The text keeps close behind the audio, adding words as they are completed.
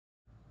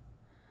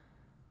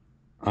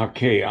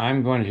Okay,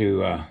 I'm going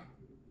to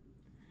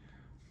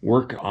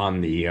work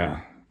on the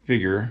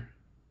figure,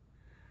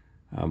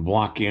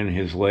 block in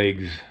his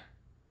legs.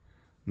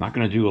 I'm not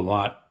going to do a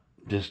lot,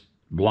 just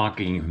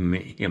blocking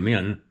him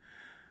in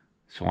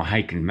so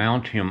I can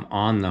mount him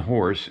on the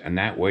horse, and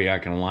that way I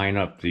can line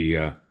up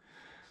the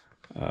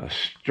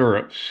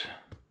stirrups,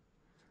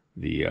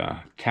 the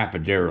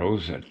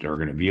tapaderos that are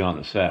going to be on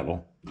the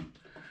saddle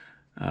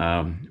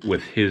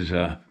with his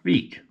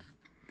feet,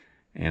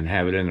 and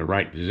have it in the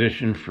right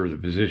position for the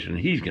position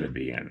he's going to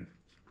be in.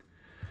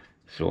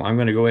 So I'm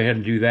going to go ahead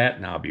and do that,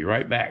 and I'll be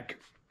right back.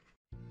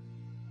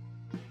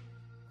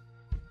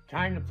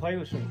 Time to play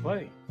with some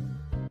clay.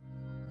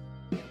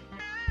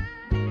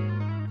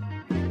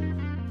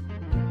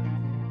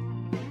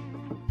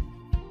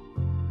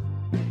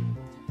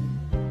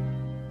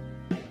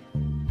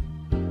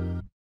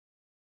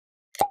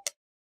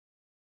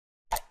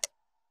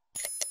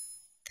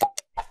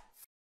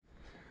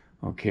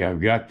 Okay,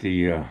 I've got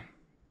the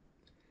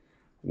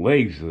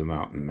legs of the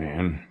mountain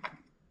man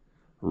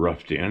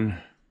roughed in.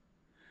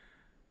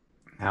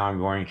 Now I'm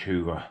going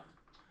to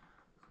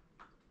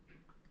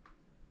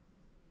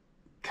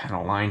kind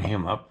of line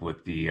him up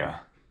with the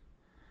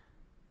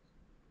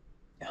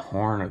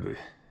horn of the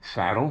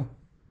saddle.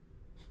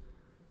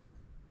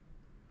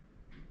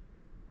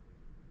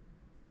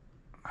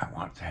 I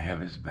want to have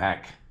his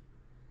back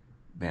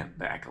bent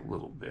back a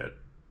little bit.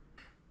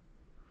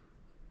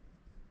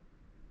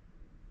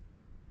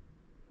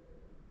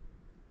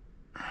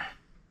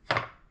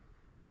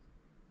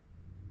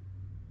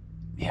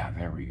 Yeah,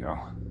 there we go.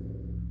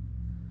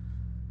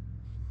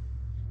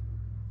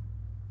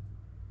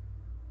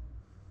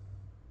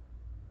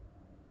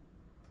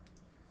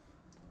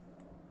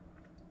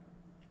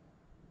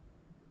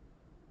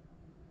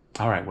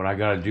 All right, what I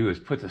got to do is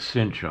put the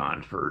cinch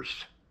on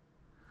first.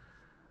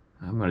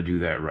 I'm going to do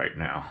that right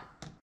now.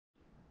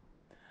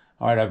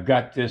 All right, I've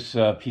got this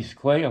piece of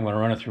clay. I'm going to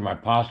run it through my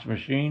pasta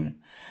machine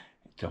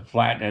to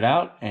flatten it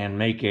out and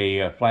make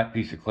a flat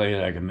piece of clay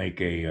that I can make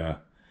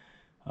a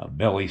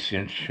belly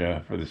cinch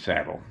for the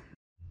saddle.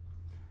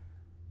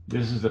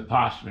 This is the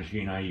pasta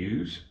machine I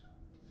use.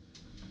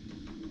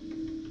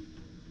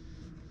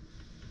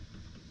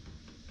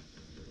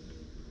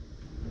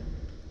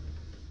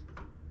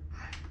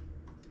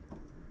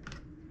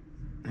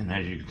 And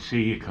as you can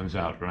see, it comes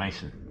out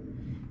nice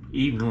and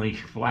evenly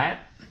flat.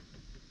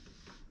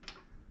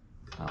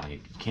 You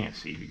can't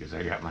see because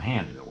I got my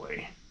hand in the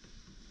way.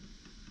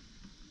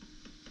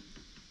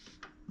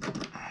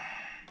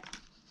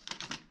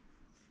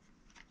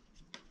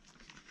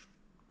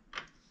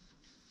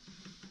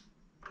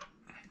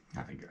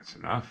 I think that's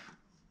enough.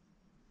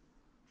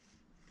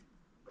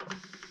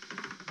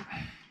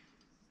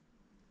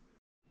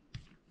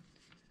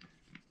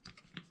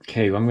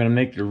 Okay, well, I'm going to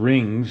make the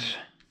rings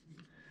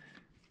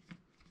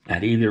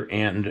at either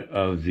end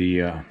of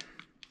the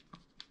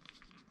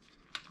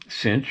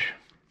cinch.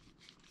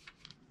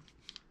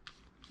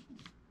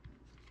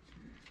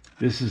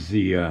 This is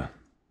the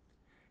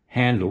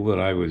handle that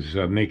I was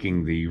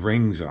making the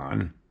rings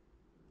on.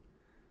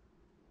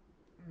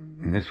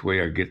 And this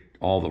way I get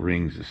all the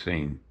rings the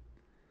same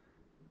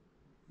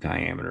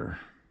diameter.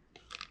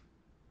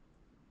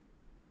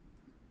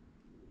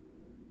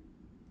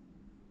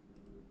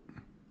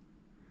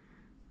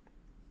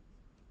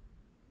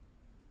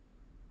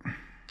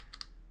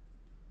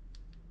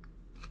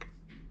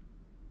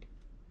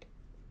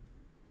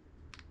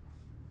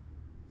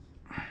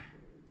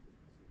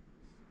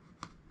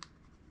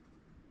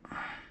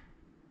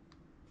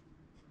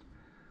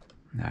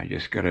 Now I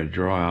just got to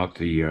draw out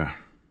the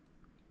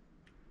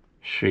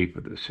shape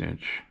of the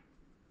cinch.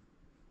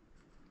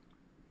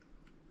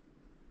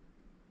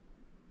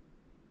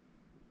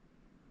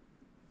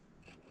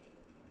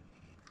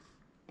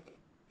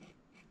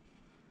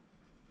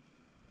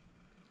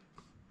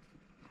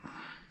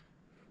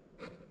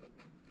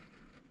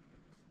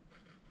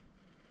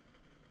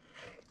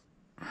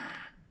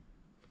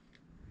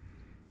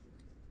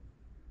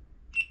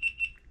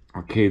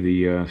 Okay,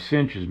 the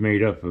cinch is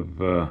made up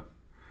of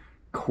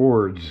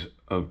cords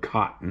of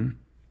cotton.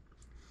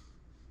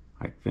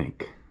 I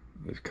think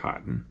it's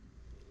cotton.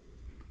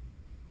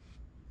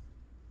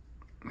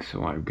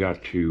 So I've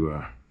got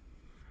to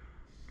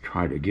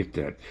try to get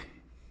that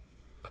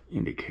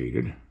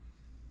indicated.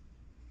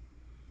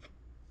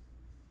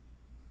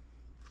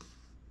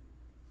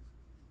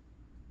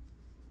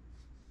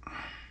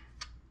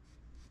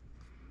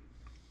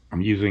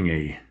 I'm using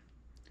a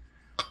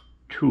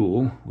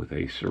tool with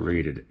a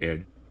serrated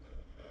edge.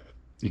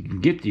 You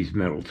can get these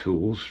metal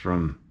tools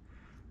from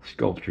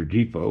Sculpture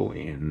Depot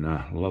in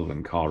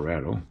Loveland,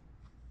 Colorado.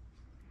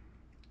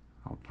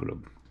 I'll put a...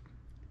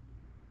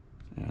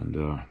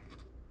 And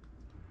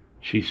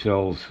she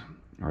sells,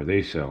 or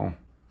they sell,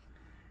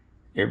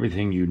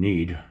 everything you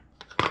need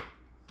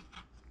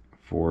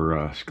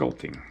for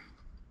sculpting.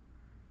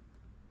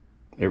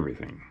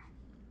 Everything.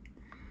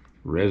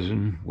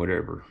 Resin,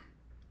 whatever.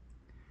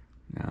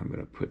 Now I'm going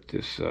to put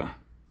this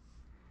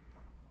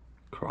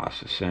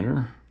across the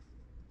center.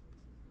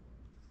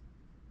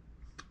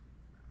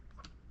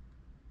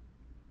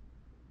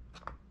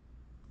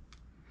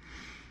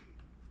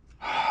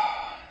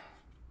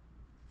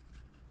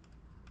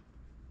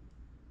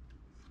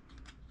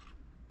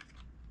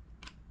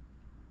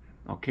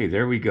 Okay,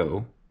 there we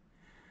go.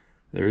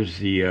 There's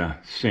the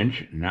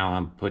cinch. Now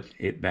I'm put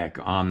it back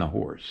on the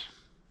horse.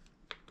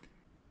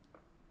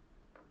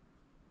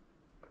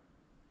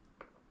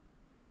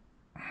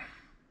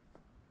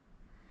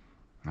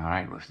 All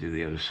right, let's do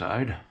the other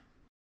side.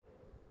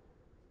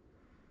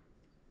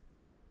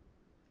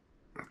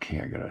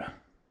 Okay, I gotta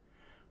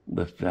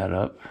lift that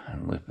up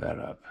and lift that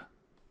up.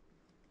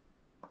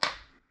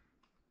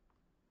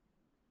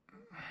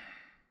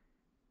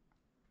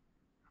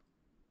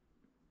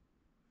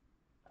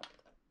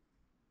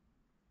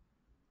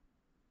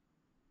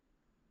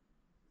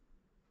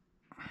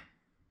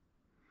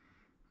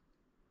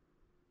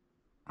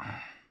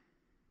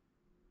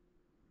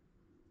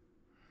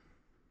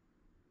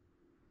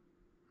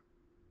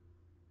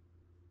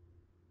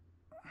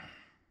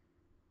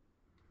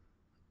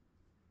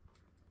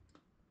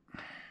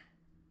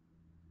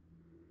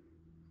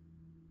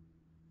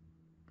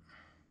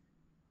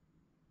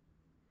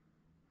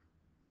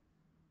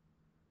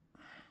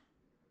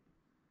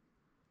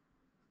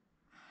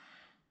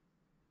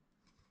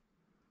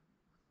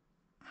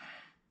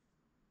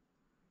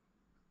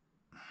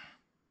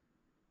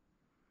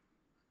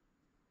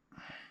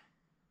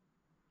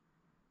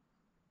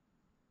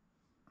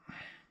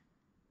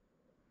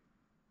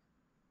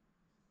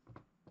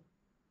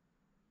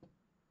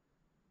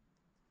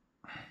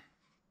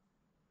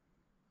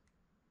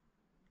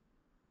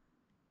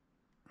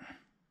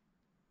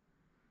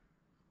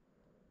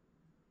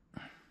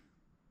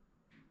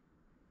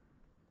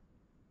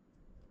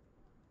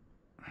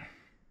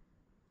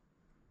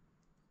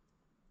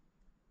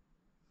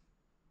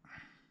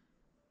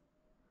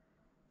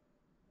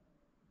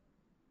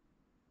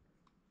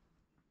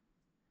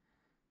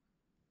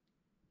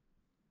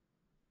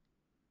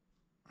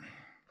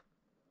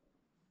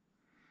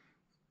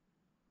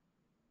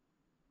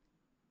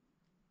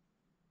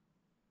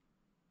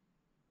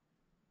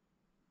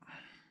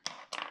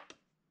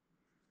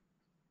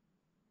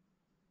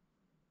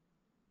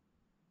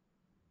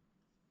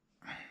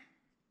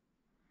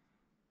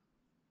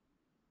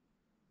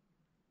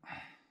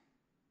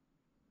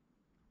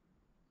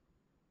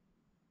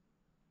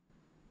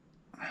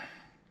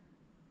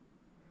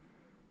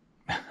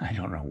 I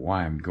don't know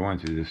why I'm going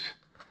through this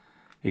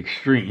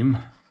extreme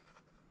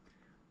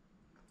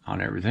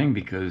on everything,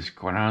 because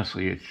quite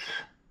honestly it's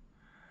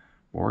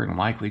more than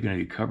likely going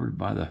to be covered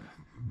by the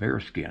bear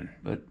skin,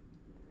 but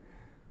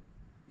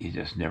you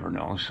just never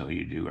know, so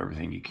you do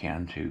everything you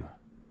can to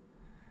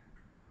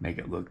make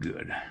it look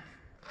good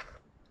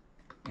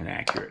and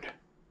accurate.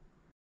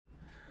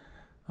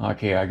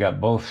 Okay, I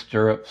got both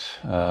stirrups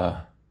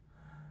where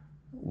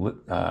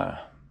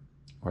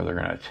they're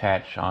going to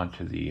attach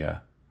onto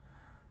the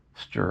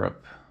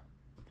stirrup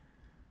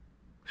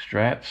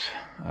straps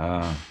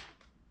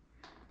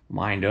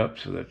lined up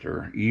so that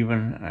they're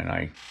even, and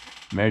I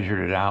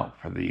measured it out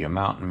for the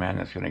mountain man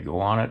that's going to go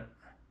on it.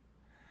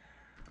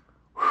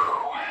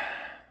 Whew.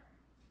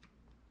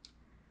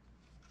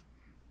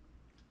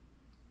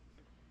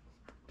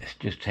 It's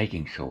just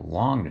taking so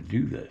long to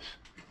do this.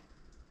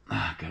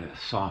 I gotta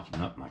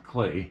soften up my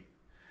clay,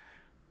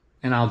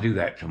 and I'll do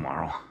that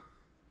tomorrow,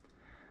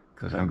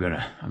 because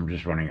I'm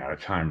just running out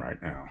of time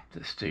right now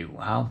to stay.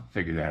 I'll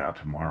figure that out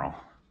tomorrow.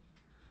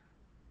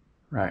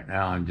 Right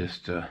now I'm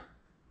just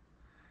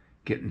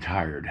getting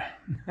tired.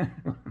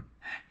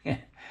 And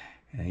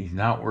he's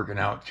not working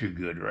out too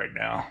good right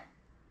now.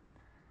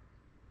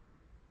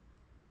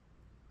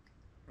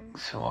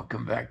 So I'll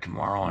come back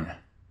tomorrow and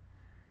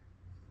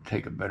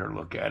take a better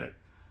look at it.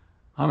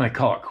 I'm going to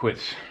call it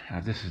quits.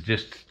 This is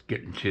just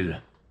getting to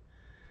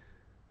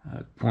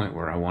the point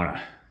where I want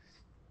to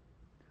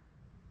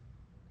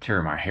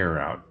tear my hair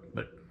out.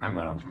 But I'm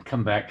going to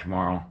come back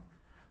tomorrow,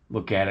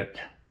 look at it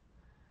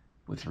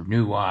with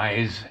new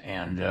eyes,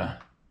 and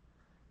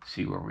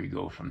see where we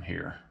go from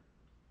here.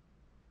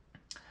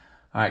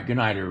 All right, good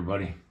night,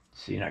 everybody.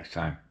 See you next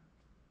time.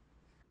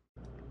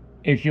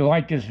 If you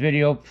like this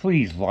video,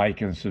 please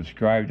like and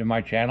subscribe to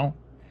my channel.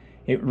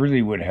 It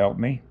really would help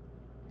me.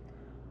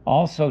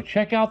 Also,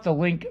 check out the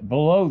link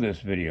below this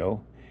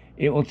video.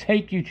 It will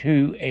take you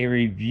to a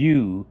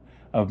review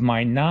of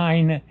my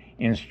 9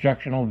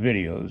 instructional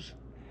videos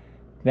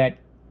that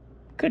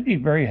could be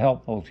very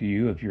helpful to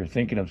you if you're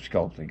thinking of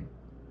sculpting.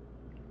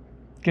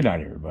 Good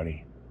night,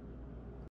 everybody.